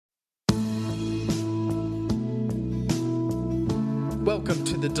Welcome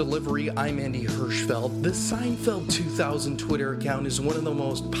to The Delivery. I'm Andy Hirschfeld. The Seinfeld200 Twitter account is one of the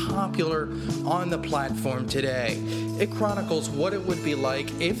most popular on the platform today. It chronicles what it would be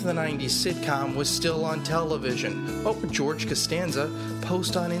like if the 90s sitcom was still on television. What would George Costanza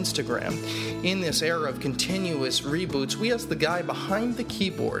post on Instagram? In this era of continuous reboots, we ask the guy behind the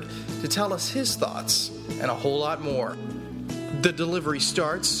keyboard to tell us his thoughts and a whole lot more. The Delivery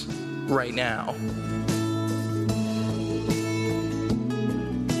starts right now.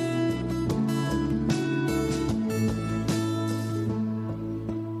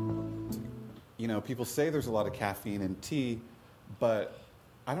 You know, people say there's a lot of caffeine in tea, but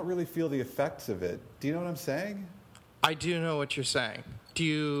I don't really feel the effects of it. Do you know what I'm saying? I do know what you're saying. Do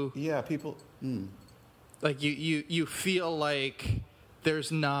you... Yeah, people... Like, you feel like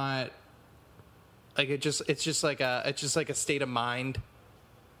there's not... Like, it's just like a state of mind?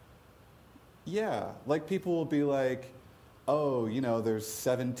 Yeah, like people will be like, oh, you know, there's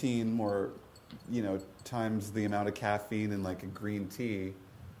 17 more, times the amount of caffeine in, like, a green tea.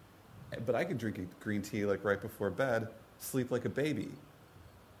 But I could drink a green tea like right before bed, sleep like a baby.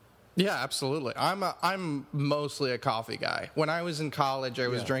 Yeah, absolutely. I'm mostly a coffee guy. When I was in college, I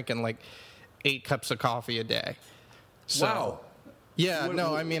was drinking like 8 cups of coffee a day. So, wow. Yeah,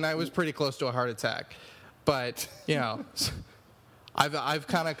 I was pretty close to a heart attack. But, I've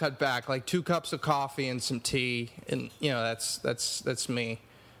kind of cut back, like 2 cups of coffee and some tea, and that's me.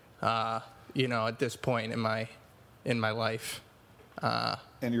 At this point in my life.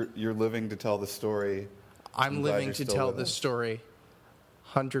 And you're living to tell the story. I'm living to tell the story,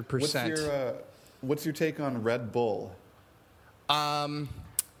 100%. What's your take on Red Bull? I'm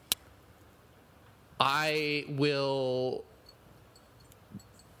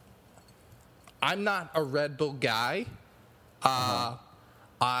not a Red Bull guy.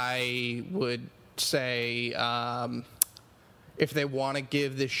 I would say if they want to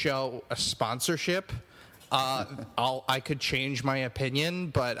give this show a sponsorship, I could change my opinion,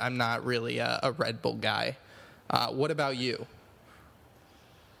 but I'm not really a Red Bull guy. What about you?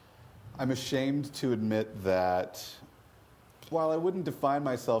 I'm ashamed to admit that while I wouldn't define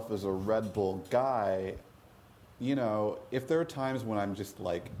myself as a Red Bull guy, if there are times when I'm just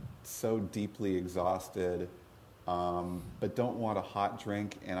like so deeply exhausted, but don't want a hot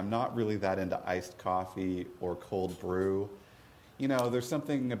drink, and I'm not really that into iced coffee or cold brew, there's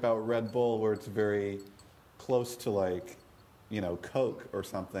something about Red Bull where it's very close to like, Coke or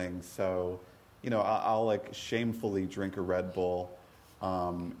something. So, I'll like shamefully drink a Red Bull.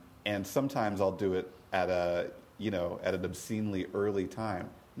 And sometimes I'll do it at an obscenely early time.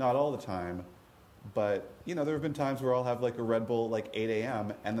 Not all the time, but, there have been times where I'll have like a Red Bull like 8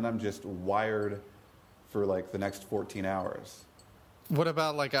 a.m. and then I'm just wired for like the next 14 hours. What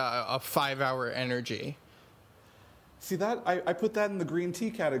about like a 5-hour energy? See that, I put that in the green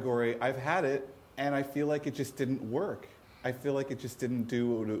tea category. I've had it. And I feel like it just didn't work. I feel like it just didn't do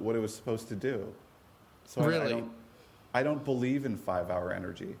what it was supposed to do. So really? I don't believe in 5-hour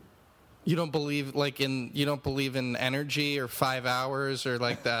energy. You don't believe in energy or 5 hours or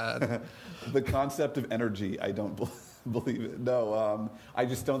like that? The concept of energy, I don't believe it. No, I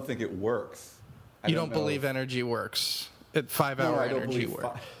just don't think it works. You don't believe energy works? 5-hour energy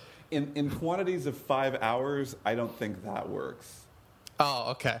works? In quantities of 5 hours, I don't think that works.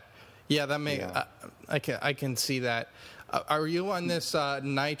 Oh, okay. Yeah, I can see that. Are you on this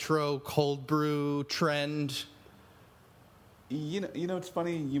nitro cold brew trend? It's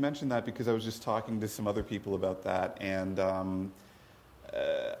funny you mentioned that because I was just talking to some other people about that, and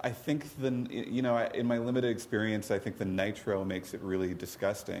I think in my limited experience, I think the nitro makes it really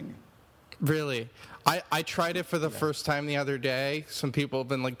disgusting. Really? I tried it for the first time the other day. Some people have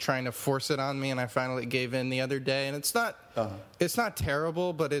been like trying to force it on me, and I finally gave in the other day. And it's not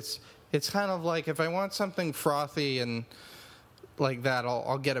terrible, but it's kind of like if I want something frothy and like that,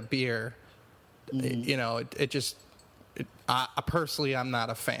 I'll get a beer. Personally, I'm not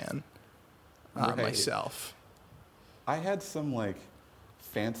a fan myself. I had some like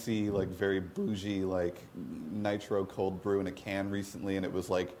fancy, like very bougie, like nitro cold brew in a can recently, and it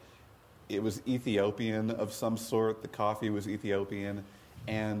was Ethiopian of some sort. The coffee was Ethiopian,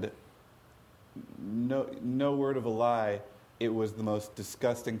 and no word of a lie, it was the most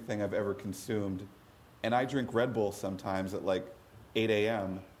disgusting thing I've ever consumed. And I drink Red Bull sometimes at like 8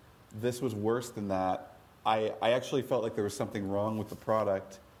 a.m. This was worse than that. I actually felt like there was something wrong with the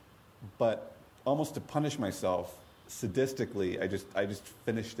product, but almost to punish myself sadistically, I just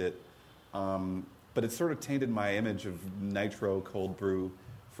finished it. But it sort of tainted my image of nitro cold brew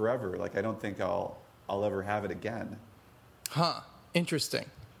forever. Like, I don't think I'll ever have it again. Huh. Interesting.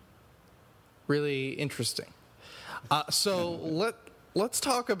 Really interesting. So let's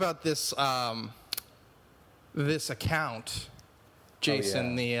talk about this this account,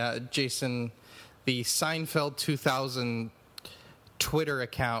 Jason. The Seinfeld200 Twitter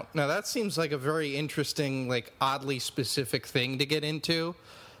account. Now that seems like a very interesting, like oddly specific thing to get into.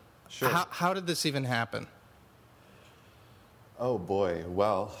 Sure. How did this even happen? Oh boy.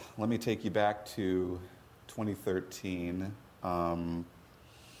 Well, let me take you back to 2013. I'd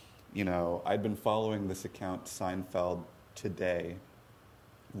been following this account, Seinfeld Today,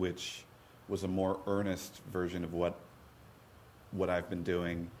 which was a more earnest version of what I've been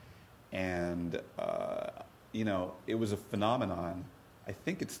doing. And, it was a phenomenon. I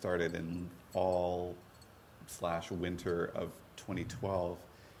think it started in fall/winter of 2012.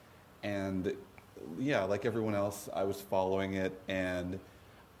 And, yeah, like everyone else, I was following it. And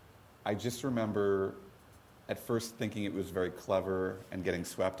I just remember at first thinking it was very clever and getting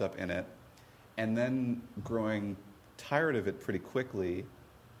swept up in it. And then growing tired of it pretty quickly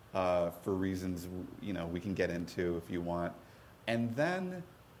for reasons, we can get into if you want. And then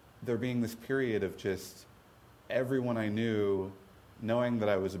there being this period of just everyone I knew, knowing that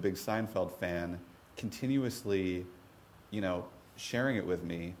I was a big Seinfeld fan, continuously, sharing it with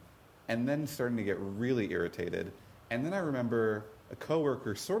me, and then starting to get really irritated. And then I remember a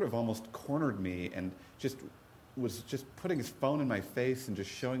coworker sort of almost cornered me and was putting his phone in my face and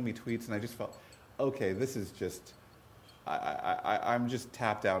just showing me tweets, and I just felt, okay, this is just, I'm just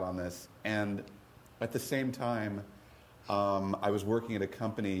tapped out on this. And at the same time, I was working at a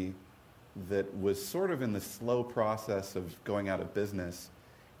company that was sort of in the slow process of going out of business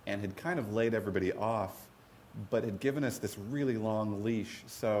and had kind of laid everybody off, but had given us this really long leash.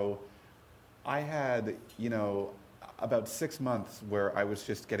 So I had, about 6 months where I was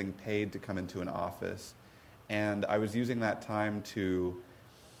just getting paid to come into an office. And I was using that time to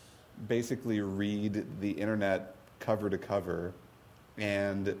basically read the internet cover to cover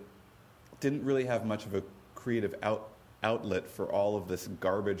and didn't really have much of a creative outlet for all of this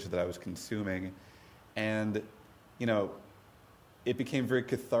garbage that I was consuming. And, it became very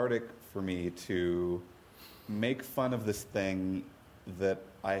cathartic for me to make fun of this thing that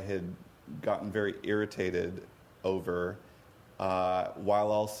I had gotten very irritated over,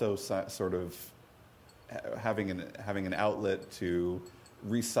 while also sort of having an outlet to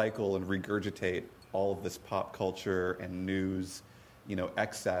recycle and regurgitate all of this pop culture and news,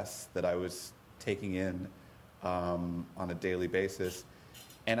 excess that I was taking in on a daily basis.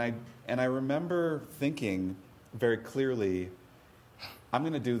 And I remember thinking very clearly, I'm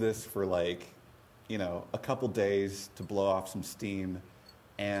going to do this for a couple days to blow off some steam.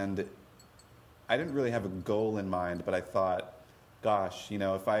 And I didn't really have a goal in mind, but I thought, gosh,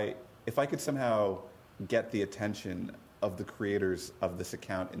 if I could somehow get the attention of the creators of this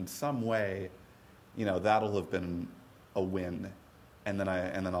account in some way, that'll have been a win. And then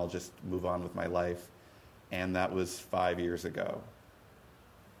I'll just move on with my life. And that was 5 years ago.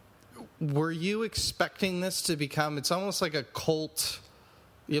 Were you expecting this to become, it's almost like a cult,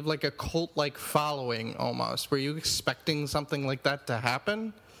 you have like a cult-like following almost. Were you expecting something like that to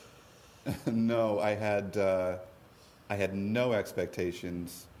happen? No, I had no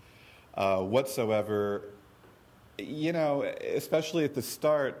expectations whatsoever. Especially at the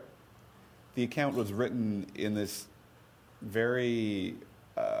start, the account was written in this very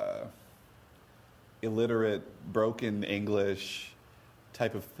illiterate, broken English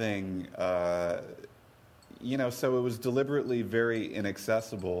type of thing. So it was deliberately very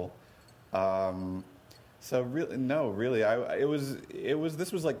inaccessible. So really,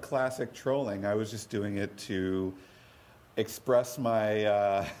 this was like classic trolling. I was just doing it to express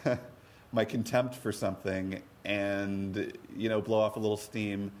my my contempt for something and blow off a little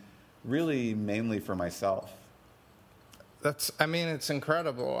steam, really mainly for myself. It's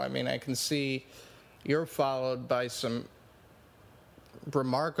incredible. I can see you're followed by some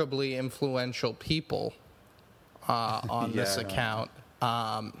remarkably influential people on this account.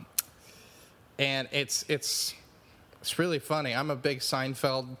 And it's really funny. I'm a big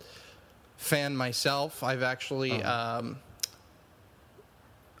Seinfeld fan myself. I've actually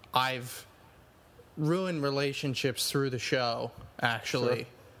I've ruined relationships through the show. Actually,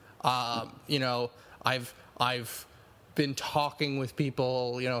 sure. I've been talking with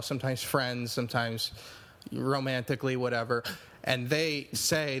people. Sometimes friends, sometimes romantically, whatever. And they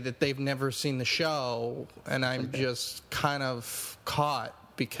say that they've never seen the show, and I'm just kind of caught.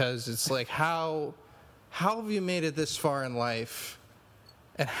 Because it's like, how have you made it this far in life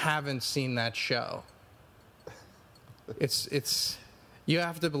and haven't seen that show? It's you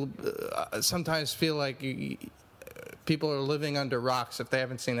have to sometimes feel like people are living under rocks if they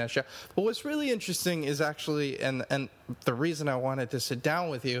haven't seen that show. But what's really interesting is actually, and the reason I wanted to sit down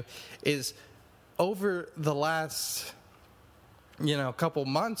with you is over the last, couple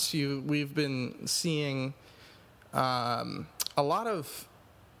months, we've been seeing a lot of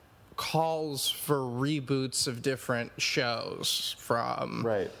calls for reboots of different shows from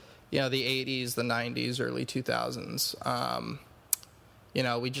Right. the 80s, the 90s, early 2000s.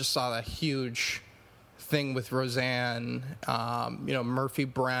 We just saw that huge thing with Roseanne, Murphy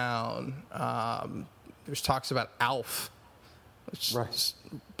Brown. There's talks about Alf, which is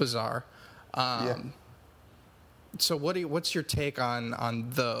bizarre. So what's your take on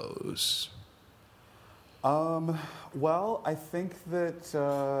those? Well, I think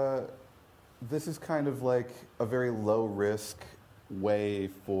that this is kind of like a very low-risk way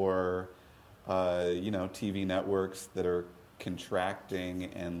for, TV networks that are contracting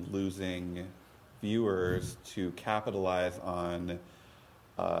and losing viewers to capitalize on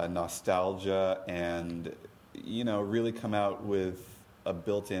nostalgia and, really come out with a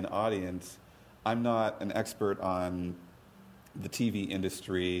built-in audience. I'm not an expert on the TV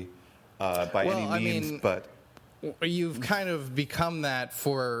industry by any means, but you've kind of become that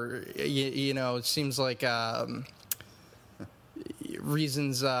for it seems like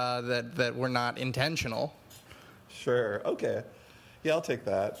reasons that were not intentional. Sure. Okay. Yeah, I'll take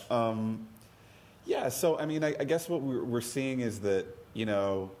that. So I guess what we're seeing is that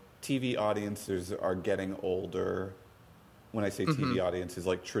TV audiences are getting older. When I say TV audiences,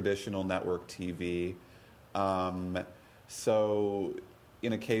 like traditional network TV. So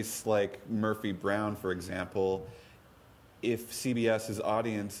in a case like Murphy Brown, for example, if CBS's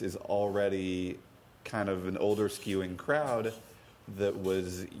audience is already kind of an older skewing crowd that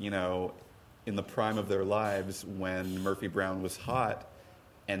was, in the prime of their lives when Murphy Brown was hot,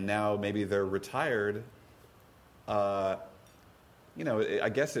 and now maybe they're retired, I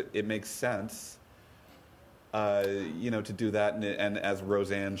guess it makes sense, to do that. And as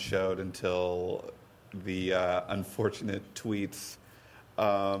Roseanne showed until the unfortunate tweets,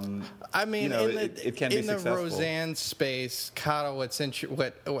 it can be successful. In the Roseanne space, Kato,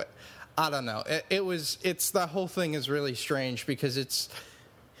 what I don't know. It's the whole thing is really strange because it's,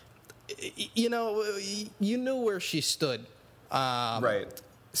 you knew where she stood. Right.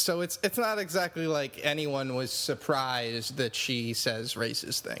 So it's not exactly like anyone was surprised that she says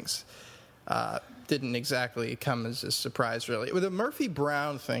racist things. Didn't exactly come as a surprise, really. With the Murphy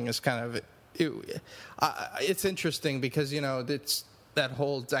Brown thing is kind of it's interesting because it's that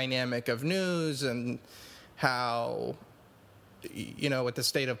whole dynamic of news and how with the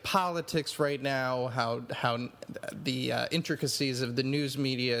state of politics right now, how the intricacies of the news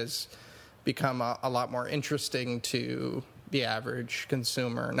media has become a lot more interesting to the average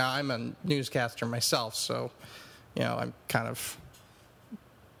consumer. Now, I'm a newscaster myself, so I'm kind of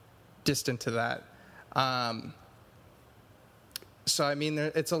distant to that. So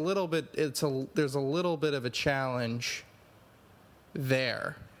there's a little bit of a challenge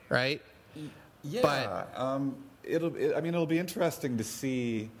there, right? Yeah. But it'll be interesting to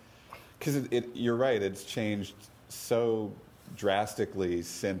see, because you're right, it's changed so drastically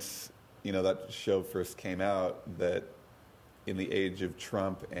since that show first came out, that in the age of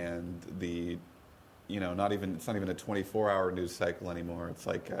Trump and the it's not even a 24-hour news cycle anymore. It's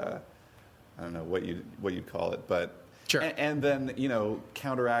like I don't know what you'd call it, but sure. And then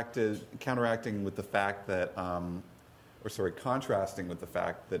counteracting with the fact that contrasting with the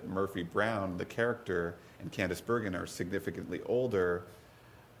fact that Murphy Brown, the character, and Candice Bergen are significantly older,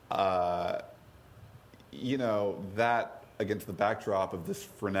 that against the backdrop of this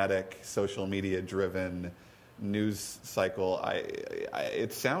frenetic, social media-driven news cycle,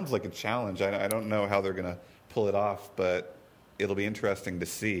 it sounds like a challenge. I don't know how they're going to pull it off, but it'll be interesting to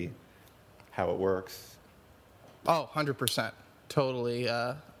see how it works. Oh, 100%. Totally,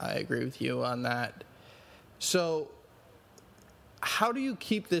 I agree with you on that. So how do you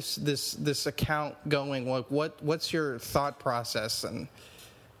keep this account going? Like, what's your thought process and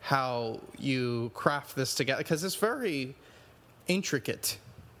how you craft this together? Because it's very intricate.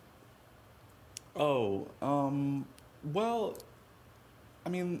 Oh, well,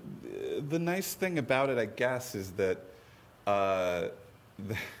 the nice thing about it, I guess, is that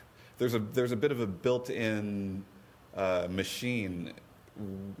there's a bit of a built-in machine.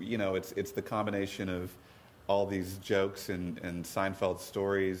 It's the combination of all these jokes and Seinfeld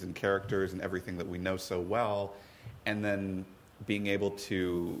stories and characters and everything that we know so well, and then being able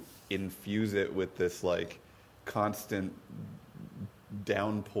to infuse it with this like constant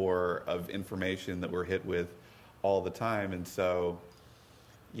downpour of information that we're hit with all the time. And so,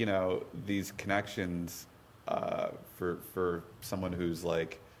 these connections for someone who's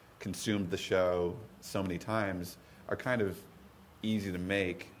like consumed the show so many times are kind of easy to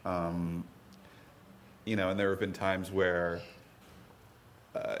make. And there have been times where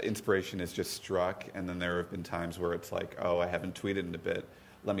inspiration is just struck, and then there have been times where it's like, oh, I haven't tweeted in a bit.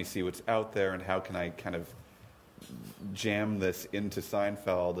 Let me see what's out there, and how can I kind of jam this into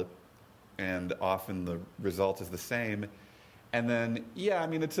Seinfeld? And often the result is the same. And then,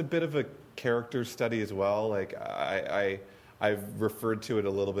 it's a bit of a character study as well. Like I've referred to it a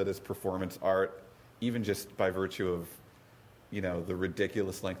little bit as performance art, even just by virtue of, the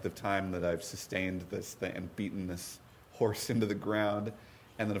ridiculous length of time that I've sustained this thing and beaten this horse into the ground.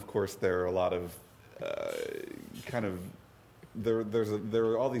 And then, of course, there are a lot of there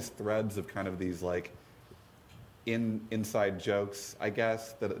are all these threads of kind of these like inside jokes, I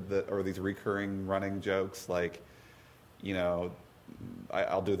guess, that or these recurring running jokes, like, I'll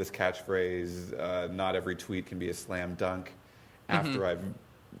do this catchphrase, not every tweet can be a slam dunk, after I've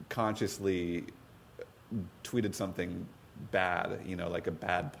consciously tweeted something bad, like a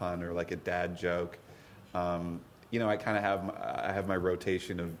bad pun or like a dad joke. I kind of have my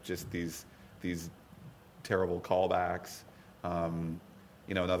rotation of just these terrible callbacks.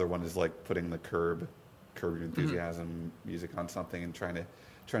 Another one is like putting the Curb Your Enthusiasm music on something and trying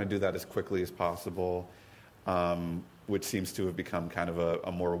to do that as quickly as possible, which seems to have become kind of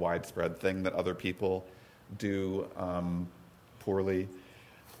a more widespread thing that other people do poorly.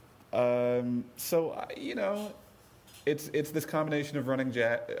 It's this combination of running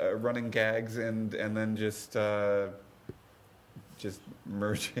gags and then just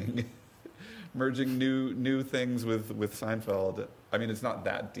merging merging new things with Seinfeld. I mean, it's not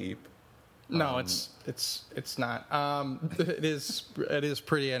that deep. No, it's not. It is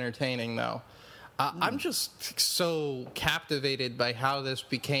pretty entertaining though. I'm just so captivated by how this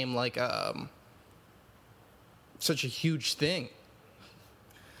became like such a huge thing.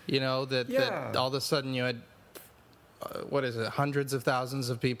 That all of a sudden you had hundreds of thousands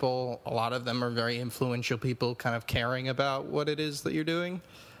of people. A lot of them are very influential people, kind of caring about what it is that you're doing.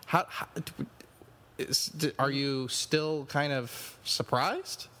 Are you still kind of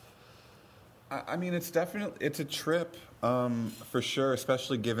surprised? I mean, it's a trip, for sure,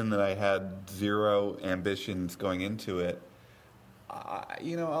 especially given that I had zero ambitions going into it.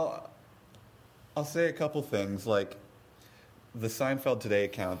 I'll say a couple things. Like, the Seinfeld Today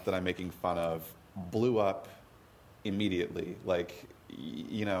account that I'm making fun of blew up immediately. Like,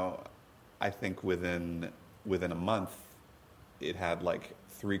 I think within a month, it had like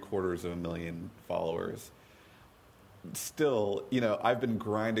 750,000 followers. Still, I've been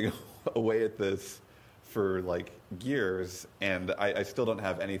grinding away at this for like years, and I still don't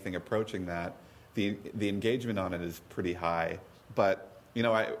have anything approaching that. The engagement on it is pretty high, but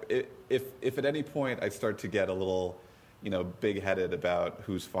if at any point I start to get a little big-headed about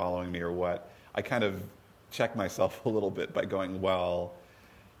who's following me or what, I kind of check myself a little bit by going, well,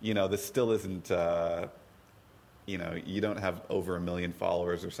 this still isn't you don't have over 1 million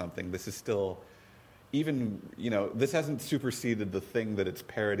followers or something. This is still, even, this hasn't superseded the thing that it's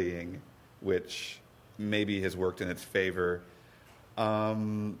parodying, which maybe has worked in its favor. I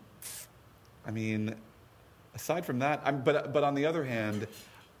mean, aside from that, but on the other hand,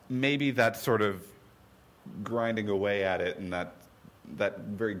 maybe that sort of grinding away at it and that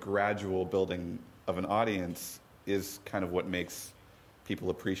very gradual building of an audience is kind of what makes people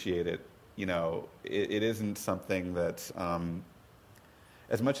appreciate it. It isn't something that,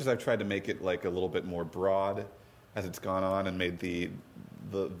 as much as I've tried to make it like a little bit more broad as it's gone on and made the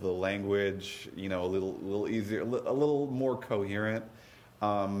language, a little easier, a little more coherent,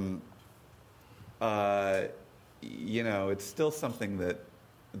 it's still something that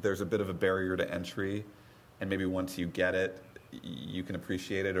there's a bit of a barrier to entry, and maybe once you get it, you can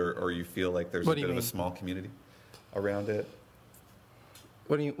appreciate it, or you feel like there's a bit of a small community around it.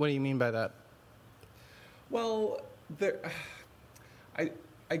 What do you mean by that? Well, I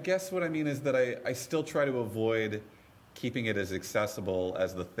guess what I mean is that I still try to avoid keeping it as accessible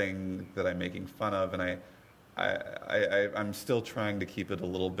as the thing that I'm making fun of, and I'm still trying to keep it a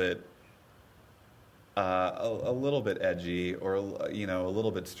little bit edgy, or a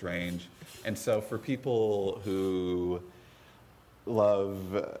little bit strange. And so for people who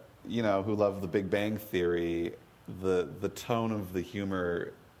love the Big Bang Theory, the tone of the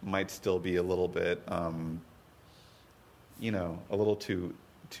humor might still be a little bit a little too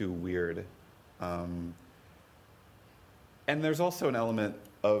weird. And there's also an element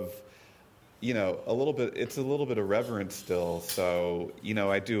of a little bit irreverent still. So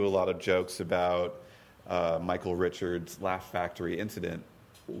I do a lot of jokes about Michael Richards' Laugh Factory incident,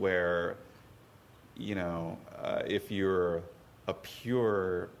 where if you're a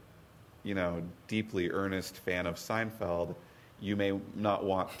pure, deeply earnest fan of Seinfeld, you may not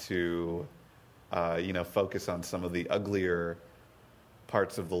want to, focus on some of the uglier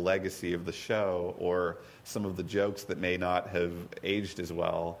parts of the legacy of the show, or some of the jokes that may not have aged as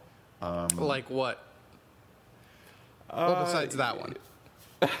well. Like what? Well, besides that one.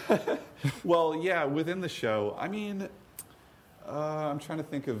 Well, yeah, within the show, I mean, I'm trying to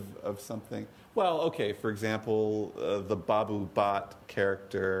think of something. Well, okay, for example, the Babu Bhatt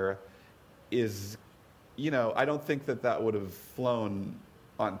character is, I don't think that would have flown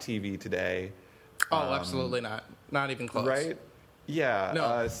on TV today. Oh, absolutely not. Not even close. Right? Yeah.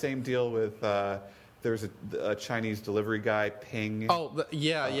 No. Same deal with, there's a Chinese delivery guy, Ping. Oh,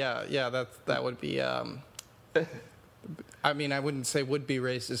 yeah. That would be... I mean, I wouldn't say would be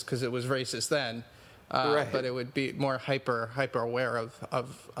racist because it was racist then, right. But it would be more hyper aware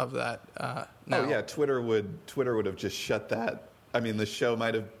of that. Now. Oh yeah, Twitter would have just shut that. I mean, the show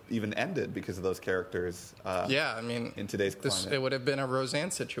might have even ended because of those characters. Yeah, I mean, in today's climate, it would have been a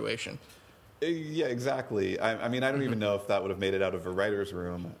Roseanne situation. Yeah, exactly. I mean, I don't even know if that would have made it out of a writer's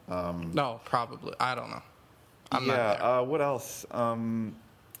room. No, probably. I don't know. I'm not there. What else?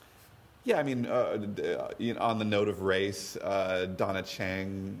 Yeah, I mean, on the note of race, Donna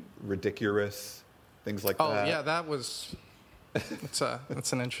Chang, ridiculous, things like that. Oh yeah, that was. That's a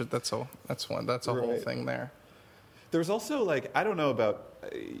whole thing there. There's also I don't know about,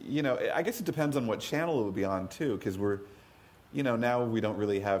 I guess it depends on what channel it would be on too, because we're, now we don't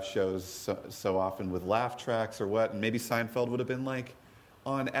really have shows so often with laugh tracks or what, and maybe Seinfeld would have been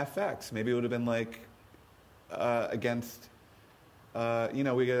on FX. Maybe it would have been against. We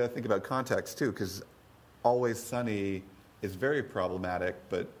got to think about context too, because Always Sunny is very problematic,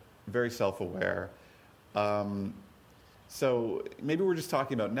 but very self-aware. So maybe we're just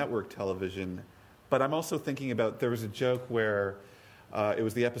talking about network television, but I'm also thinking about, there was a joke where it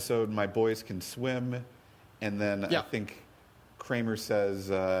was the episode My Boys Can Swim, and then I think Kramer says,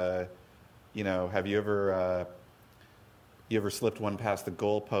 have you ever slipped one past the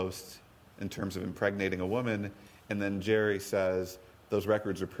goalpost in terms of impregnating a woman? And then Jerry says, those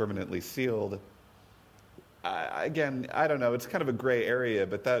records are permanently sealed. Again, I don't know. It's kind of a gray area,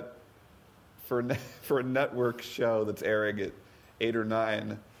 but that, for a network show that's airing at 8 or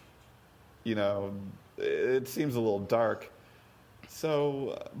 9, it seems a little dark.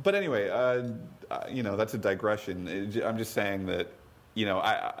 So, but anyway, that's a digression. I'm just saying that,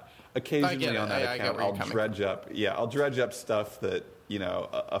 occasionally on that account, I'll dredge up stuff that,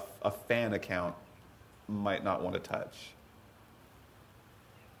 a fan account might not want to touch.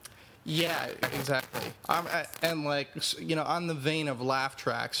 Yeah, exactly. And on the vein of laugh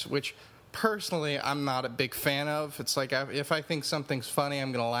tracks, which personally I'm not a big fan of. It's if I think something's funny,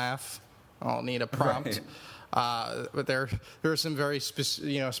 I'm going to laugh. I'll need a prompt. Right. But there are some very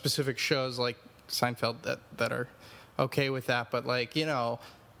specific shows like Seinfeld that are okay with that. But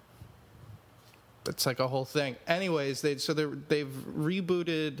it's a whole thing. Anyways, they've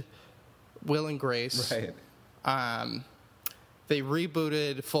rebooted Will and Grace. Right. They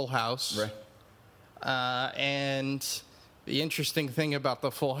rebooted Full House. Right. And the interesting thing about the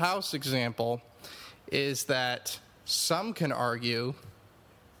Full House example is that some can argue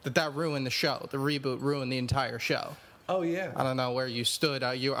that ruined the show. The reboot ruined the entire show. Oh, yeah. I don't know where you stood.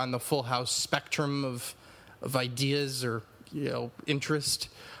 You're on the Full House spectrum of ideas or, interest.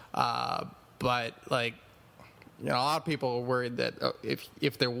 But, a lot of people are worried that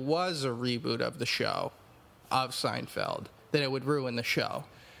if there was a reboot of the show, of Seinfeld, that it would ruin the show.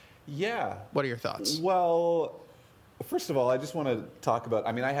 Yeah. What are your thoughts? Well, first of all, I just want to talk about,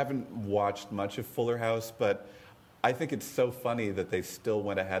 I haven't watched much of Fuller House, but I think it's so funny that they still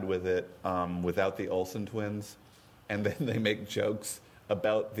went ahead with it without the Olsen twins, and then they make jokes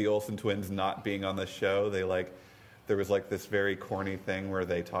about the Olsen twins not being on the show. There was this very corny thing where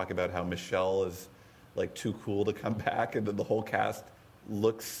they talk about how Michelle is too cool to come back, and then the whole cast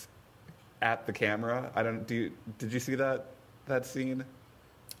looks at the camera. Did you see that scene?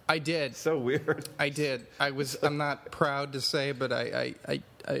 I did. So weird. I did. I'm not proud to say, but I've seen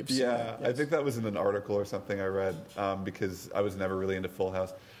it, yes. I think that was in an article or something I read, because I was never really into Full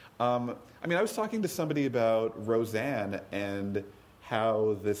House. I was talking to somebody about Roseanne and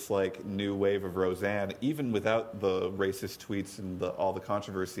how this new wave of Roseanne, even without the racist tweets and all the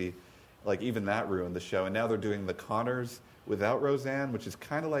controversy, even that ruined the show. And now they're doing the Connors without Roseanne, which is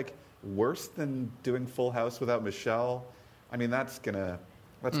kind of worse than doing Full House without Michelle. That's gonna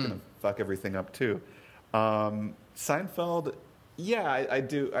fuck everything up too. Seinfeld, yeah, I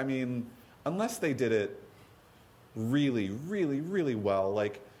do. Unless they did it really, really, really well,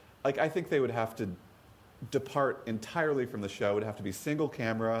 I think they would have to depart entirely from the show. It would have to be single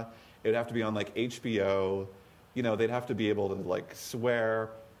camera. It would have to be on like HBO. You know, they'd have to be able to like swear.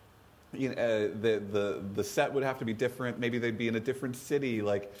 You know, the set would have to be different. Maybe they'd be in a different city.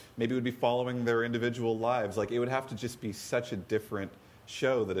 Like maybe it would be following their individual lives. Like it would have to just be such a different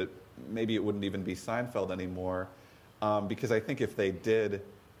show that maybe it wouldn't even be Seinfeld anymore. Because I think if they did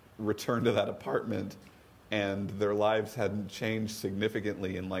return to that apartment and their lives hadn't changed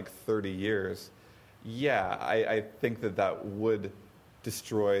significantly in like 30 years, yeah, I think that would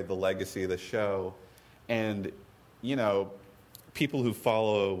destroy the legacy of the show. And, you know, people who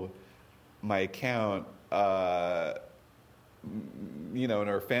follow my account, you know, and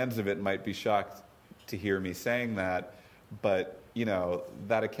are fans of it might be shocked to hear me saying that. But, you know,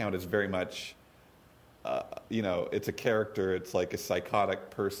 that account is very much, you know, it's a character. It's like a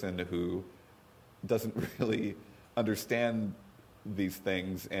psychotic person who doesn't really understand these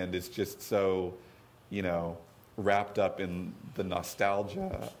things and is just so, you know, wrapped up in the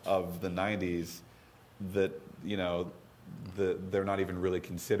nostalgia of the 90s that, you know, they're not even really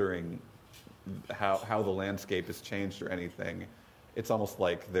considering how the landscape has changed or anything. It's almost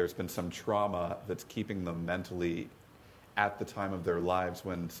like there's been some trauma that's keeping them mentally at the time of their lives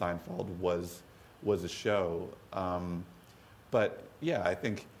when Seinfeld was a show. But yeah, I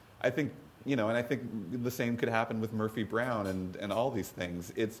think you know, and I think the same could happen with Murphy Brown and all these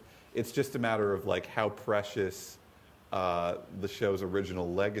things. It's just a matter of like how precious the show's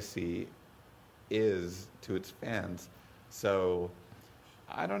original legacy is to its fans. So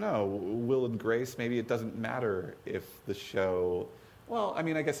I don't know, Will and Grace, maybe it doesn't matter if the show, well, I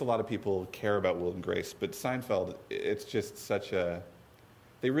mean, I guess a lot of people care about Will and Grace, but Seinfeld, it's just such a,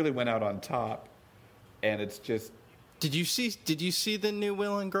 they really went out on top, and it's just. Did you see the new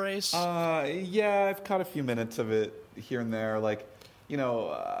Will and Grace? Yeah, I've caught a few minutes of it here and there. Like, you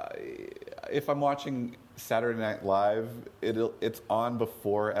know, if I'm watching Saturday Night Live, it's on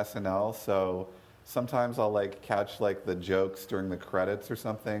before SNL, so sometimes I'll like catch like the jokes during the credits or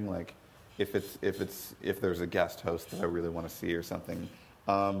something. Like, if there's a guest host that I really want to see or something.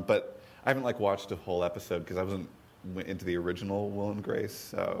 But I haven't like watched a whole episode because I wasn't into the original Will and Grace,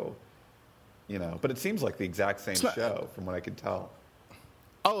 so. You know, but it seems like the exact same show from what I can tell.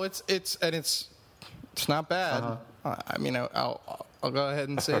 Oh, it's not bad. Uh-huh. I mean, I'll go ahead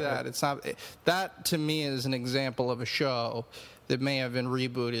and say that it's not. That to me is an example of a show that may have been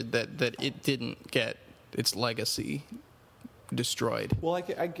rebooted that it didn't get its legacy destroyed. Well,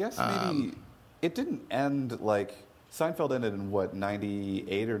 I guess maybe it didn't end like Seinfeld ended in what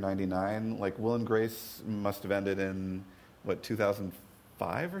 98 or 99. Like Will and Grace must have ended in what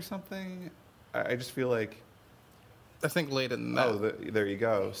 2005 or something. I just feel like. I think later than that. Oh, there you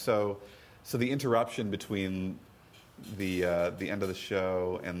go. So the interruption between the end of the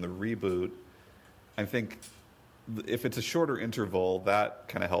show and the reboot, I think if it's a shorter interval, that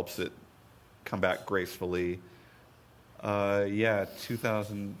kind of helps it come back gracefully. Yeah,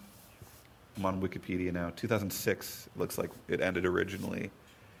 2000. I'm on Wikipedia now. 2006 looks like it ended originally.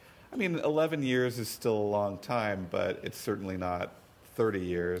 I mean, 11 years is still a long time, but it's certainly not 30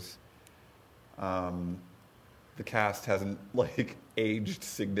 years. The cast hasn't like aged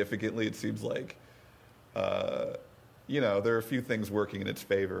significantly. It seems like, you know, there are a few things working in its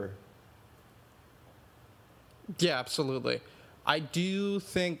favor. Yeah, absolutely. I do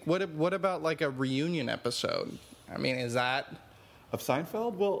think. What about like a reunion episode? I mean, is that of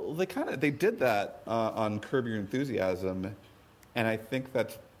Seinfeld? Well, they did that on Curb Your Enthusiasm, and I think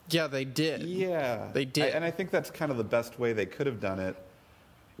that's. Yeah, they did. Yeah, they did, and I think that's kind of the best way they could have done it.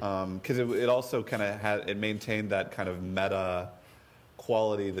 Because it also kind of maintained that kind of meta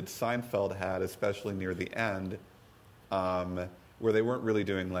quality that Seinfeld had, especially near the end, where they weren't really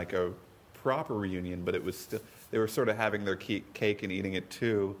doing like a proper reunion, but it was still they were sort of having their cake and eating it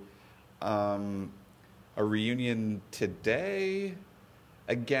too. A reunion today,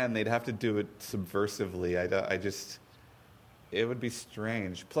 again, they'd have to do it subversively. It would be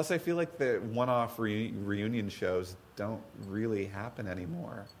strange. Plus, I feel like the one-off reunion shows don't really happen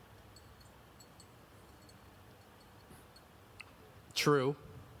anymore. True.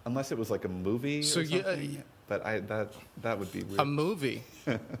 Unless it was like a movie or something. But that would be weird. A movie.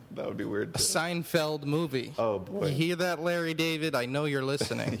 That would be weird too. A Seinfeld movie. Oh, boy. You hear that, Larry David? I know you're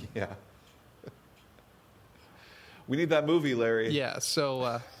listening. Yeah. We need that movie, Larry. Yeah,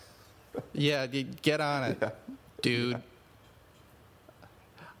 so, yeah, get on it, dude.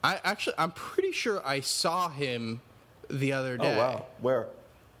 Yeah. I'm pretty sure I saw him the other day. Oh, wow. Where?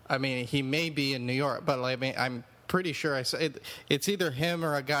 I mean, he may be in New York, but I mean, I'm pretty sure I saw it. It's either him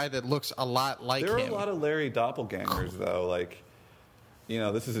or a guy that looks a lot like him. There are a lot of Larry doppelgangers, though. Like, you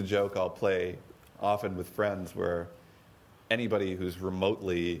know, this is a joke I'll play often with friends where anybody who's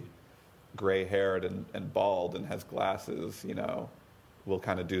remotely gray-haired and bald and has glasses, will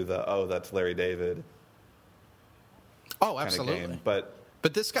kind of do that's Larry David. Oh, absolutely. Game. But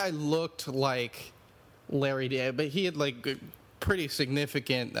this guy looked like Larry David, but he had like pretty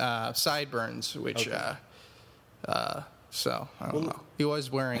significant sideburns, which so I don't know. He was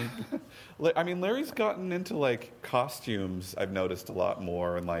wearing. I mean, Larry's gotten into like costumes. I've noticed a lot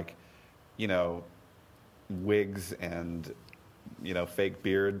more, and like, wigs and fake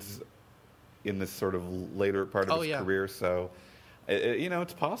beards in this sort of later part of his career. So,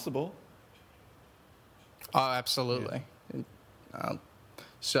 it's possible. Oh, absolutely. Yeah.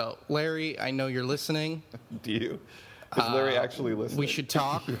 So, Larry, I know you're listening. Do you? Is Larry actually listening? We should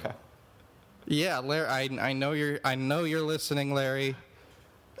talk. Yeah. Yeah, Larry, I know you're listening, Larry.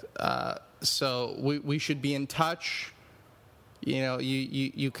 So we should be in touch.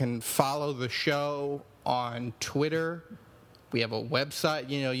 You can follow the show on Twitter. We have a website.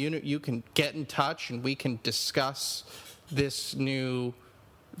 You can get in touch and we can discuss this new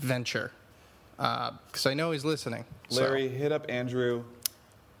venture. Because I know he's listening. Larry, hit up Andrew.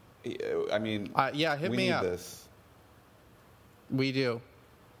 I mean, hit we me need up. This. We do.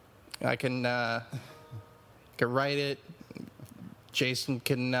 I can write it. Jason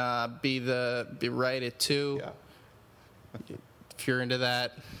can write it too. Yeah. If you're into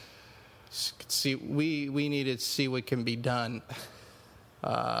that, see, we need to see what can be done.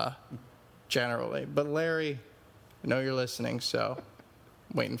 Generally, but Larry, I know you're listening, so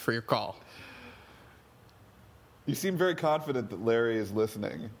waiting for your call. You seem very confident that Larry is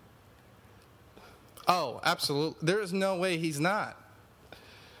listening. Oh, absolutely. There is no way he's not.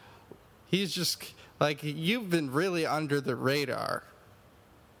 He's just, like, you've been really under the radar.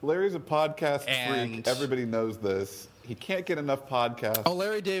 Larry's a podcast freak. Everybody knows this. He can't get enough podcasts. Oh,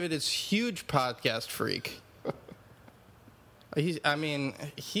 Larry David is huge podcast freak. He's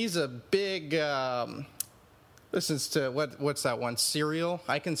a big, listens to, what's that one, Serial?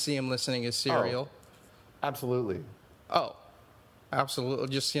 I can see him listening to Serial. Oh, absolutely. Oh, absolutely.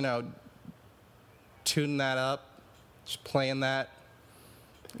 Just, tuning that up, just playing that.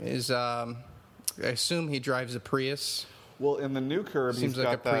 I assume he drives a Prius. Well, in the new Curb, Seems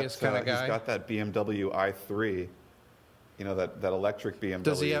like a Prius kind of guy. He's got that BMW i3, that electric BMW.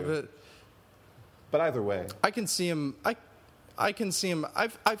 Does he have it? But either way, I can see him. I can see him.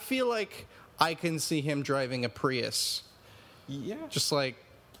 I feel like I can see him driving a Prius. Yeah. Just like,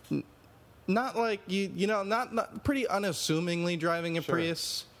 not like not pretty unassumingly driving a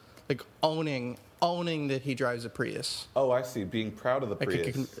Prius, like owning that he drives a Prius. Oh, I see. Being proud of the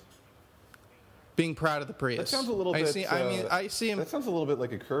Prius. Being proud of the Prius. That sounds a little bit. I see him. That sounds a little bit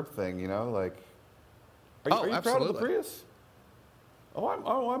like a Curb thing, like. Are you proud of the Prius? I'm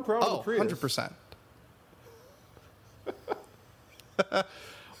proud of the Prius. 100%.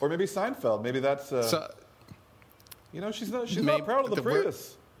 Or maybe Seinfeld. Maybe that's. She's not proud of the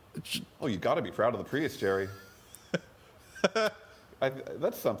Prius. Oh, you got to be proud of the Prius, Jerry.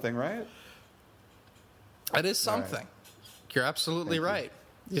 That's something, right? It is something. Right. You're absolutely right.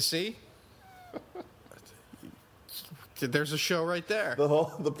 You see? There's a show right there.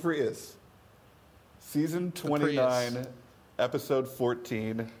 The Prius. Season 29, episode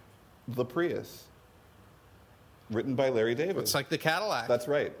 14, The Prius. Written by Larry David. It's like the Cadillac. That's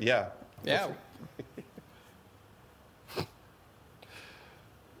right. Yeah. Yeah.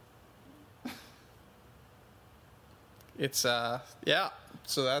 It's So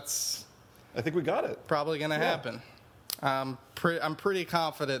that's. I think we got it. Probably going to happen. I'm pretty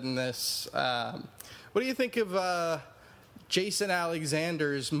confident in this. What do you think of Jason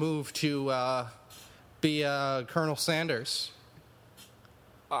Alexander's move to be Colonel Sanders?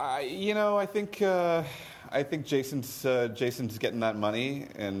 I think Jason's getting that money,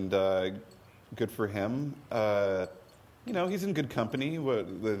 and good for him. He's in good company.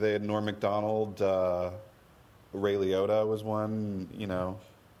 They had Norm Macdonald, Ray Liotta was one.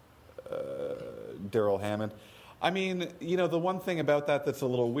 Daryl Hammond. I mean, the one thing about that's a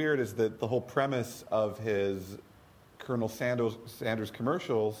little weird is that the whole premise of his Colonel Sanders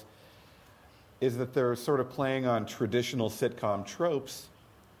commercials is that they're sort of playing on traditional sitcom tropes,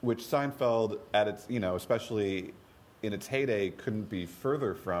 which Seinfeld, at its, especially in its heyday, couldn't be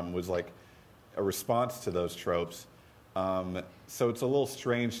further from, was like a response to those tropes. So it's a little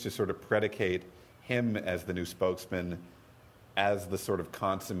strange to sort of predicate him as the new spokesman, as the sort of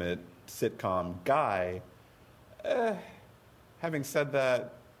consummate sitcom guy. Having said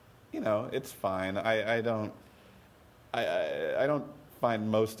that, it's fine. I don't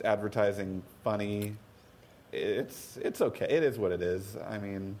find most advertising funny. It's okay. It is what it is. I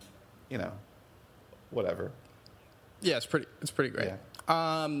mean, whatever. Yeah, it's pretty great.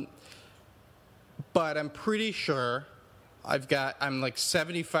 Yeah. But I'm pretty sure I'm like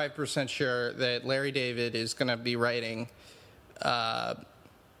 75% sure that Larry David is going to be writing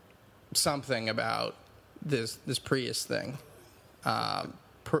something about this Prius thing.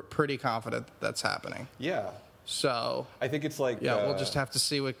 Pretty confident that's happening. Yeah. So I think it's like... we'll just have to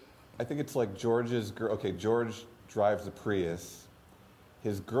see what... I think it's like George's... Okay, George drives a Prius.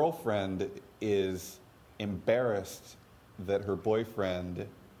 His girlfriend is embarrassed that her boyfriend,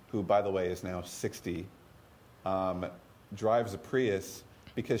 who, by the way, is now 60, drives a Prius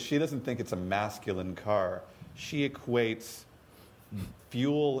because she doesn't think it's a masculine car. She equates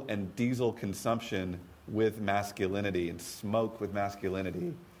fuel and diesel consumption with masculinity and smoke with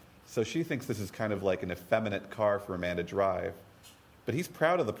masculinity. So she thinks this is kind of like an effeminate car for a man to drive. But he's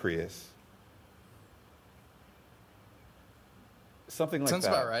proud of the Prius. Something like Sounds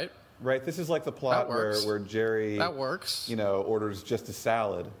that. about right. Right, this is like the plot where Jerry, that works. Orders just a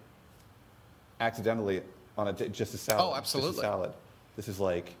salad, accidentally on just a salad. Oh, absolutely. Just a salad. This is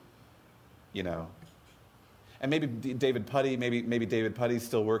like, and maybe David Putty. Maybe David Putty's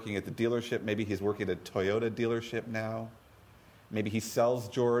still working at the dealership. Maybe he's working at a Toyota dealership now. Maybe he sells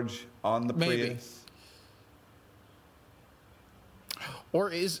George on the Prius.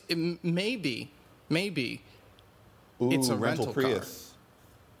 Or is it maybe Ooh, it's a rental Prius.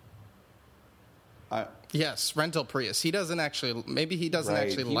 Yes, rental Prius. He doesn't actually. Maybe he doesn't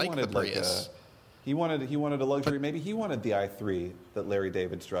actually like the Prius. He wanted a luxury. Maybe he wanted the i3 that Larry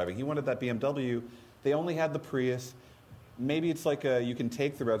David's driving. He wanted that BMW. They only had the Prius. Maybe it's like you can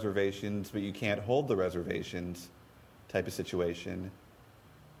take the reservations, but you can't hold the reservations type of situation.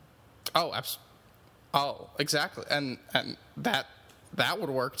 Oh, exactly, and that would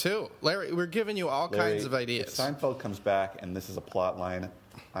work too, Larry. We're giving you all kinds of ideas. If Seinfeld comes back and this is a plot line,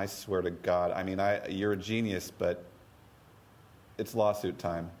 I swear to God. I mean, you're a genius, but it's lawsuit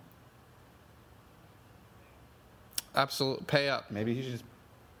time. Absolutely, pay up. Maybe he should just.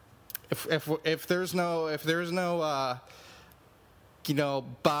 If there's no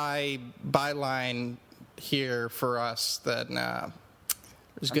byline here for us, then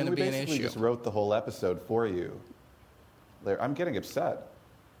there's going to be an issue. We basically just wrote the whole episode for you. I'm getting upset.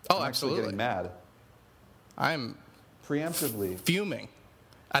 Oh, absolutely. I'm getting mad. I'm preemptively fuming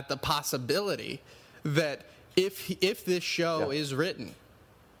at the possibility that if this show is written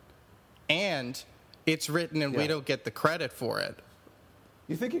and it's written and we don't get the credit for it.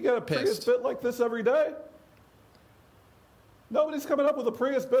 You think you get a Prius bit like this every day? Nobody's coming up with a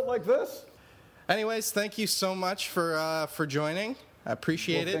Prius bit like this. Anyways, thank you so much for joining. I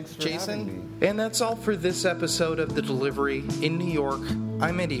appreciate it, thanks for Jason. having me. And that's all for this episode of The Delivery in New York.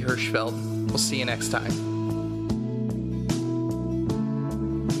 I'm Andy Hirschfeld. We'll see you next time.